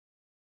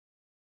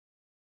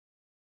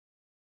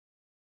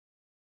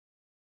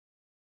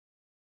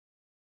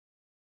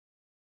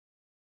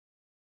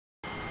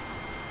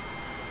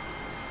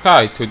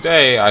Hi,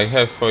 today I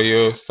have for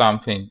you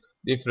something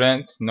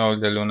different, not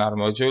the lunar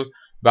module,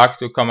 back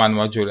to command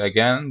module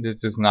again.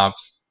 This is NASSP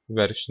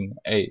version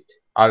 8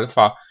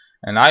 alpha,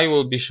 and I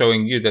will be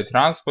showing you the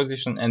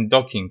transposition and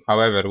docking.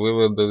 However, we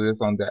will do this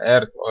on the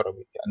Earth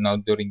orbit and not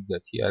during the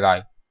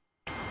TLI,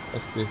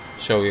 just to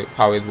show you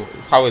how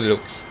it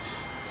looks.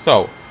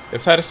 So, the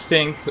first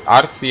thing,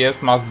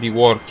 RCS must be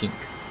working.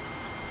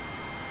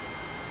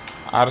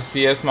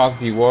 RCS must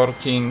be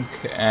working,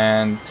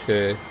 and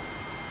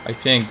I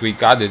think we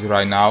got it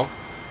right now.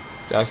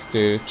 Just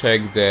to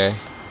check the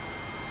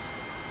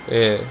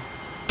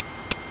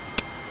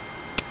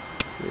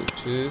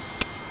switches.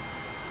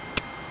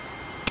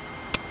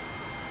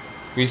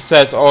 We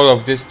set all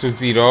of this to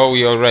 0.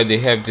 We already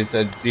have this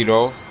at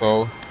 0,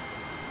 so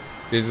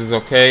this is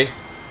okay.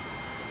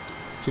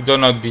 To do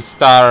not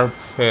disturb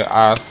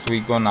us, we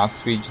gonna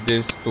switch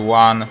this to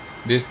 1,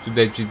 this to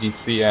the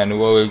GDC, and we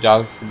will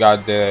just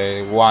get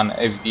the 1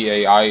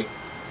 FDAI,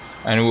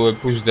 and we will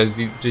push the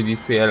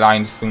GDC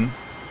align soon,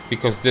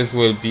 because this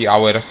will be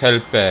our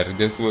helper.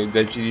 The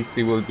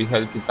GDC will be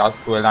helping us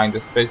to align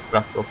the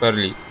spacecraft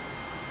properly,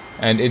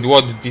 and it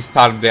won't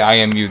disturb the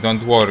IMU.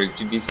 Don't worry,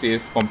 GDC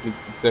is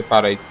completely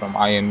separate from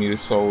IMU,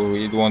 so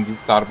it won't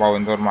disturb our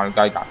normal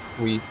guidance.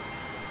 We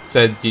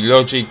set the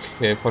logic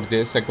for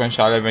the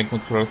sequential event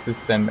control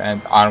system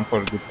and ARM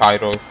for the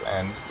pyros,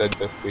 and set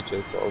the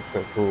switches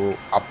also to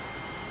up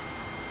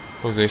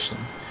position.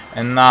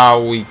 And now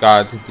we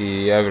got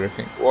the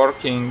everything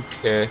working.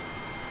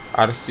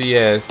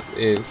 RCS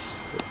is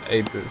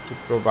able to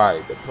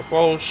provide the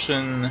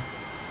propulsion.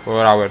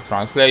 For our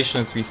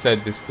translations, we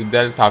set this to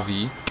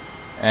deltaV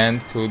and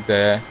to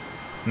the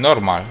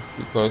normal,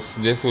 because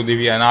this will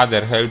be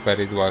another helper.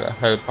 It will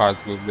help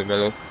us with the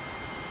velocity.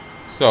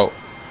 So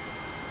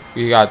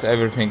we got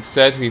everything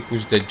set. We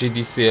push the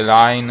GDC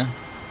line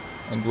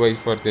and wait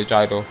for the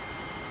gyro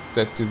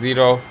set to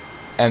 0,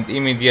 and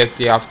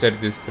immediately after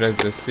this press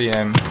the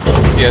CSM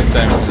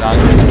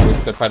launches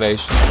with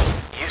separation.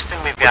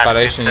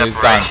 Separation is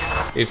done.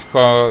 If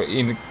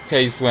in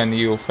case when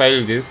you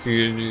fail this,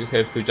 you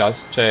have to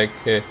just check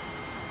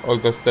all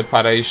those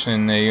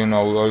separation,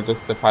 all those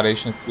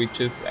separation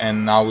switches,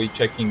 and now we're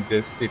checking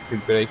the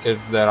circuit breakers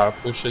that are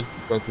pushed,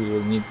 because we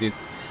will need it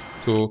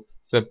to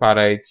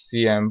separate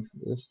CM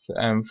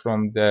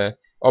from the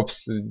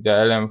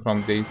LM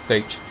from the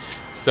stage.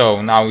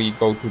 So now we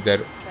go to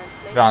the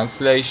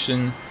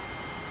translation.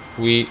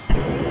 We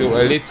do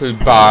a little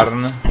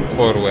burn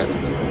forward,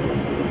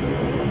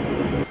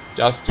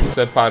 just to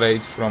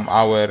separate from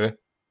our...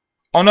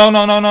 Oh no,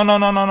 no, no, no, no,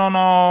 no, no, no,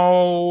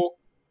 no!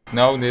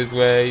 No, this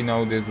way,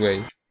 no, this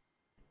way.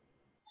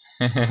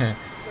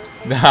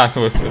 That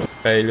was a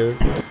failure.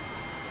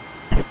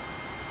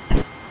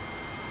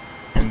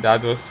 And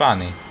that was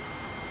funny.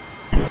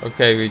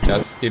 Okay, we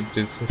just skip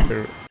this,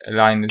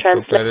 align it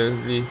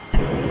properly.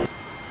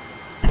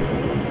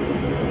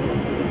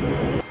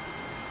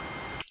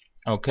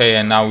 Okay,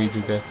 and now we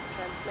do the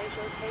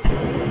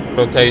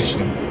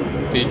rotation.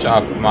 Pitch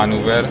up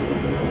maneuver.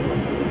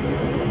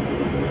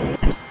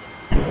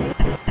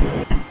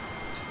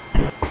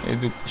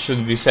 It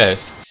should be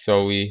fast,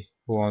 so we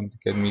won't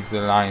get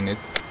misaligned,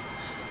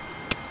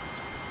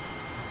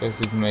 because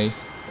it may...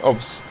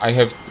 Oops, I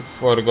have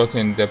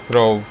forgotten the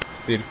probe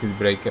circuit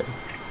breaker.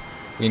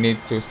 We need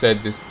to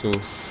set this to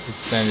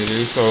extended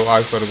release, so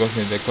I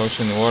forgotten the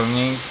caution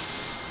warning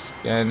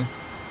again.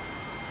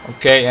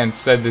 Okay, and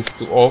set this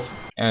to off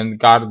and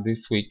guard the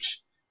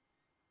switch.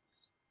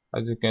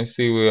 As you can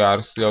see, we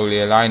are slowly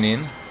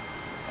aligning,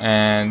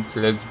 and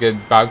let's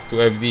get back to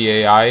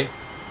FDAI,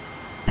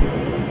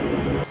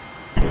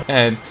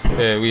 and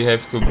we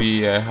have to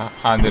be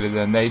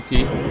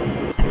 180.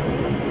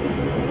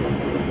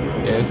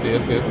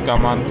 Yes,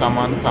 come on, come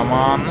on, come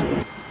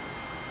on,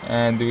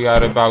 and we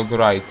are about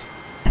right.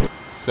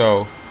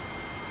 So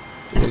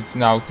it's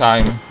now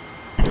time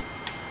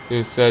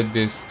to set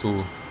this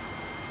to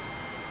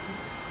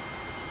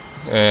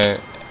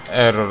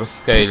error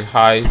scale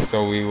high,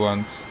 so we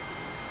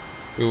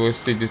will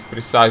see this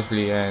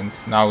precisely. And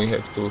now we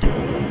have to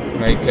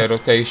make a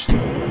rotation.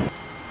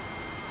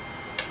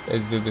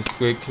 Let's do this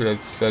quick.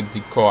 Let's set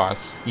the coas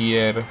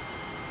here,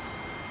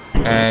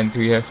 and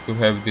we have to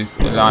have this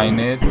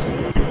aligned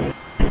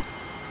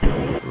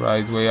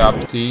right way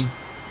up T.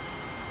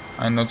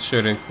 I'm not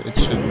sure if it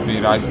should be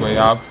right way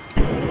up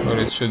or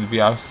it should be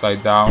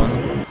upside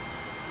down.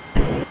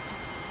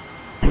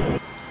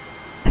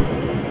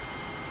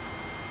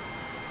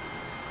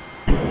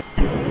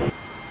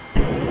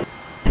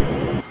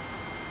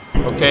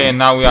 Okay, and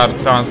now we are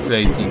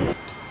translating.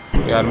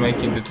 We are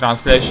making the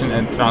translation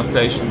and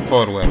translation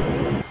forward.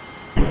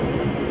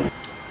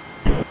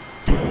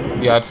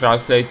 We are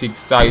translating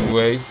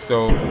sideways,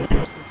 so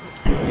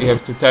we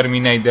have to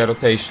terminate the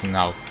rotation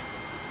now.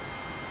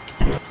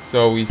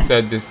 So we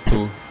set this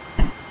to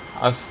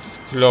as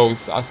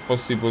close as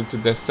possible to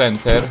the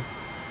center.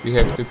 We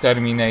have to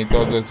terminate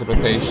all those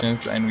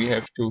rotations, and we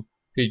have to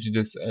pitch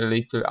this a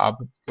little up,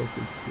 because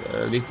it's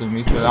a little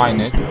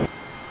misaligned.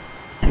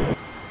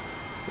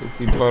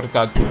 It's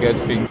important to get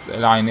things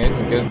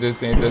aligned, get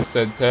this in the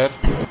center,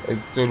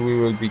 and soon we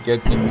will be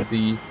getting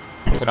the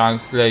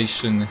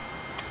translation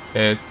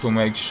to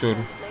make sure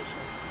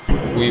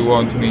we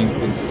won't miss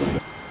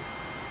this.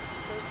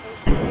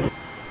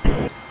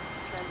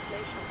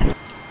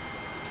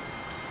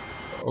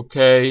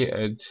 Okay,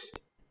 and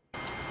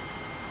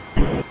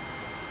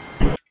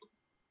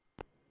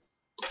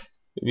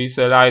this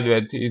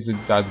alignment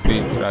isn't that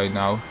big right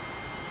now.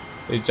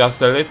 It's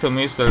just a little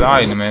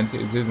misalignment,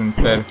 it isn't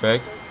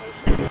perfect.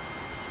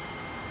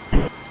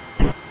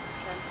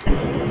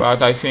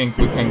 But I think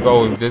we can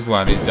go with this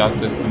one, it's just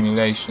a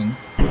simulation.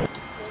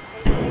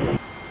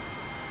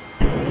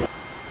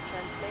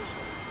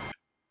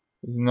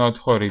 It's not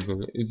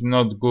horrible, it's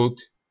not good,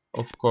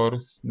 of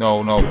course.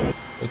 No,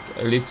 it's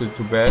a little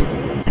too bad.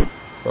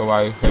 So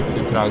I have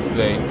to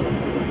translate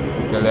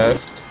the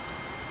left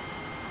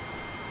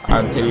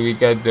until we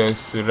get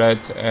those red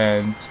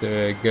and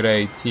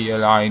grey T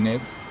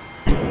aligned.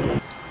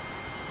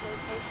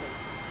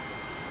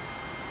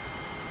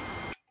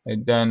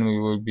 And then we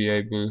will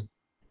be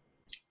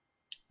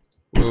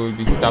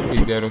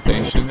stopping the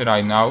rotation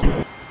right now.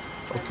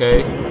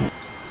 Okay,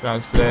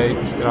 translate,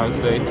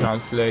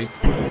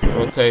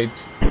 rotate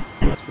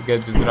to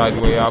get this right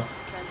way up.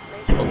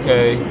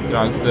 Okay,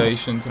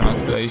 translation,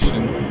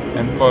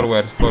 and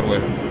forward.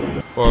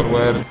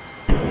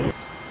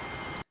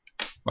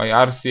 My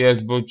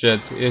RCS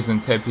budget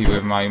isn't happy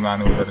with my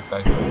maneuvers,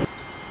 I think.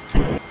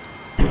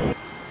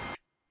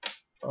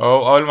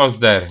 Oh, almost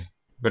there.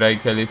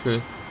 Brake a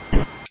little,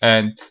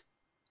 and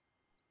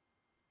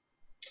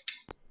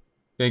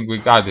think we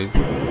got it.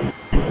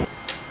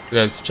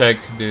 Let's check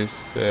this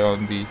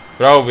on the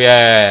probe.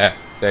 Yeah,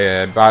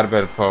 the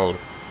barber pole.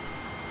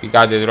 We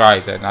got it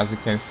right, and as you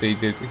can see,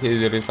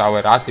 here is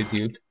our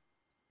attitude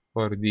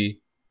for the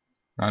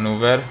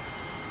maneuver.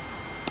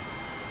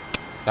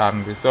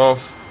 Turn this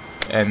off,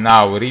 and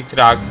now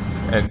retract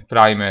and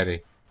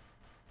primary.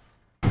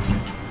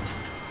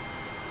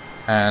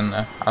 And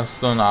as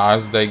soon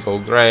as they go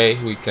gray,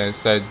 we can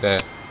set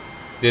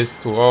this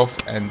to off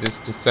and this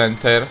to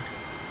center.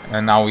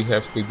 And now we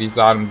have to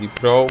disarm the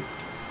probe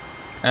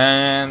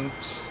and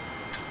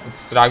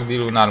extract the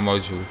lunar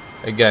module.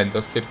 Again,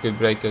 the circuit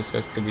breakers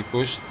have to be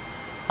pushed.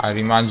 I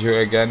remind you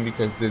again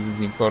because this is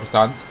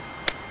important.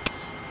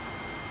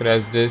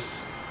 Press this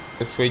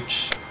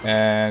switch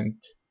and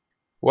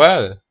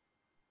well,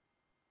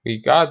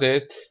 we got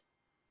it.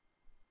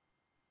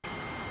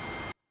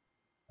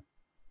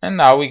 And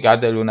now we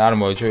got the lunar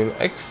module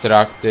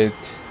extracted.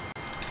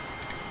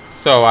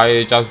 So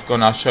I just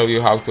gonna show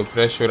you how to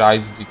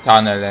pressurize the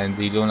tunnel and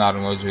the lunar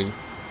module.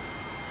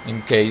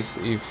 In case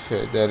if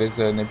there is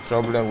any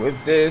problem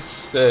with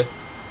this, you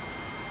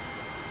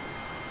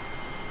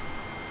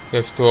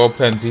have to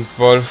open this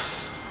valve.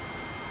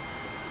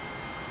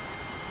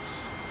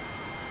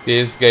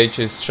 This gauge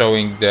is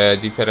showing the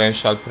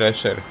differential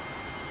pressure.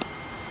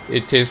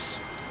 It is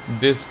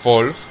this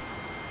valve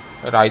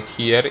right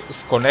here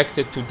is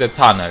connected to the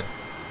tunnel,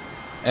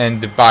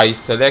 and by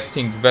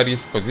selecting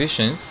various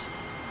positions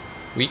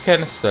we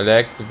can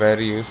select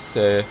various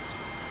to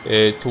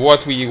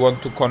what we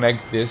want to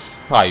connect this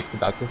pipe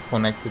that is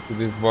connected to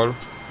this valve,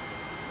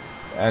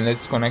 and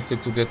it's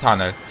connected to the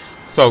tunnel.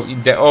 So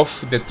in the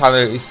off, the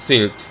tunnel is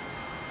sealed.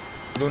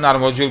 Lunar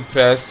module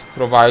press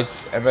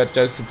provides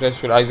emergency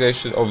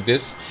pressurization of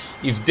this.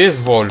 If this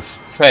valve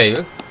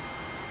fails,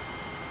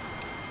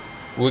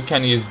 we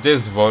can use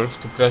this valve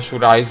to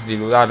pressurize the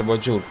lunar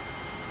module.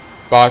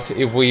 But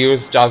if we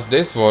use just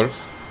this valve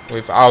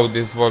without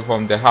this valve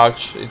on the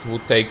hatch, it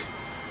would take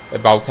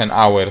about 10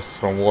 hours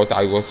from what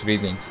I was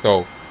reading.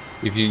 So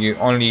if you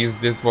only use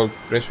this valve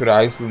to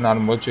pressurize lunar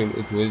module,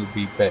 it will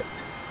be bad.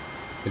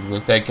 It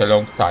will take a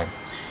long time.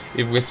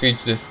 If we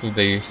switch this to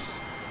this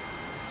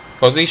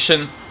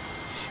position,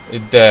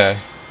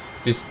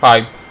 this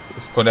pipe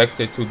is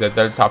connected to the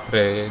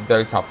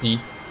deltaP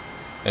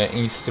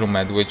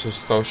instrument, which is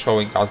so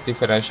showing us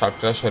differential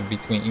pressure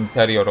between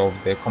interior of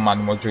the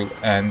command module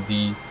and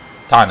the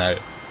tunnel.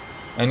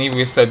 And if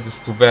we set this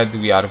to vent,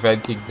 we are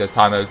venting the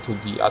tunnel to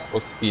the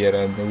atmosphere,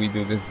 and we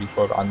do this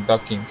before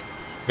undocking.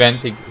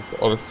 Venting is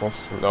also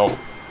slow,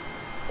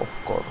 of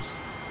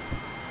course,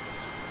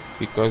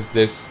 because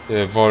this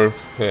valve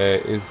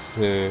is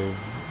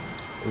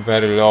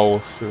very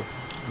low.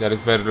 There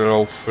is very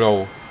low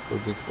flow for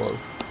this valve.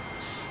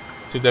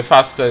 To the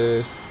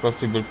fastest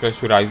possible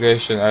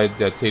pressurization at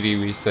the theory,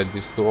 we set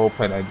this to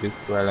open and this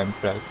to LM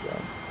press.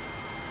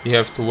 You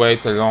have to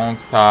wait a long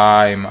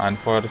time,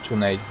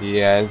 unfortunately.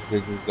 Yes,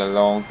 this is a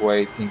long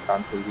waiting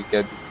until we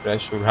get this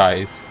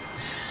pressurized.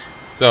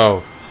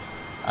 So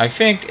I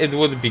think it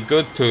would be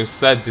good to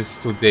set this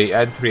to the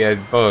entry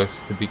and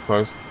burst,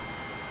 because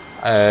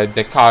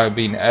the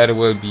cabin air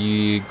will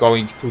be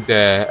going to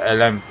the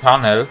LM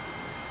tunnel,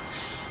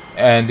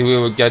 and we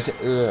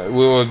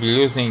will be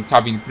losing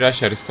cabin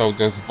pressure, so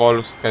those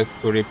valves has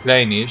to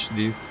replenish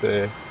this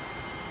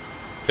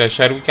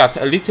pressure. We got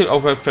a little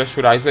over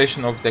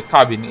pressurization of the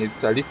cabin.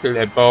 It's a little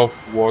above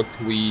what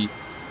we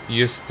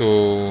used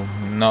to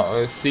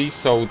see,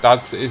 so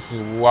that is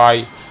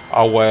why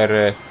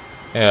our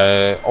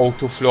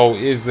O2 flow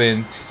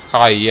isn't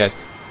high yet.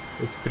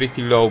 It's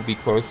pretty low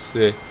because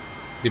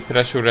the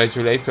pressure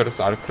regulators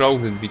are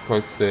closed,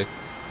 because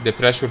the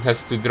pressure has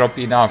to drop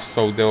enough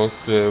so those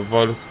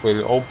valves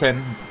will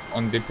open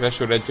on the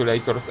pressure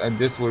regulators and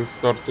this will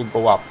start to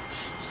go up.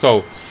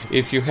 So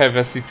if you have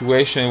a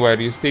situation where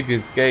you see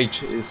this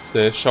gauge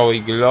is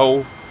showing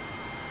low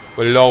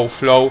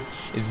flow,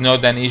 it's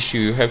not an issue.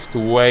 You have to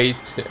wait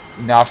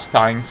enough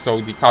time so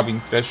the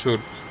cabin pressure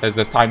has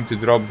the time to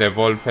drop, the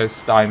valve has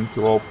time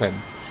to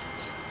open.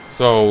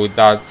 So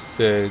that's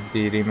the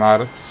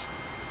remarks.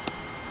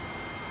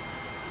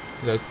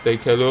 Let's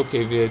take a look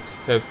if it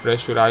has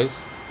pressurized.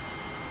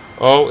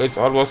 Oh, it's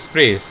almost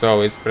free,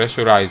 so it's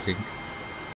pressurizing.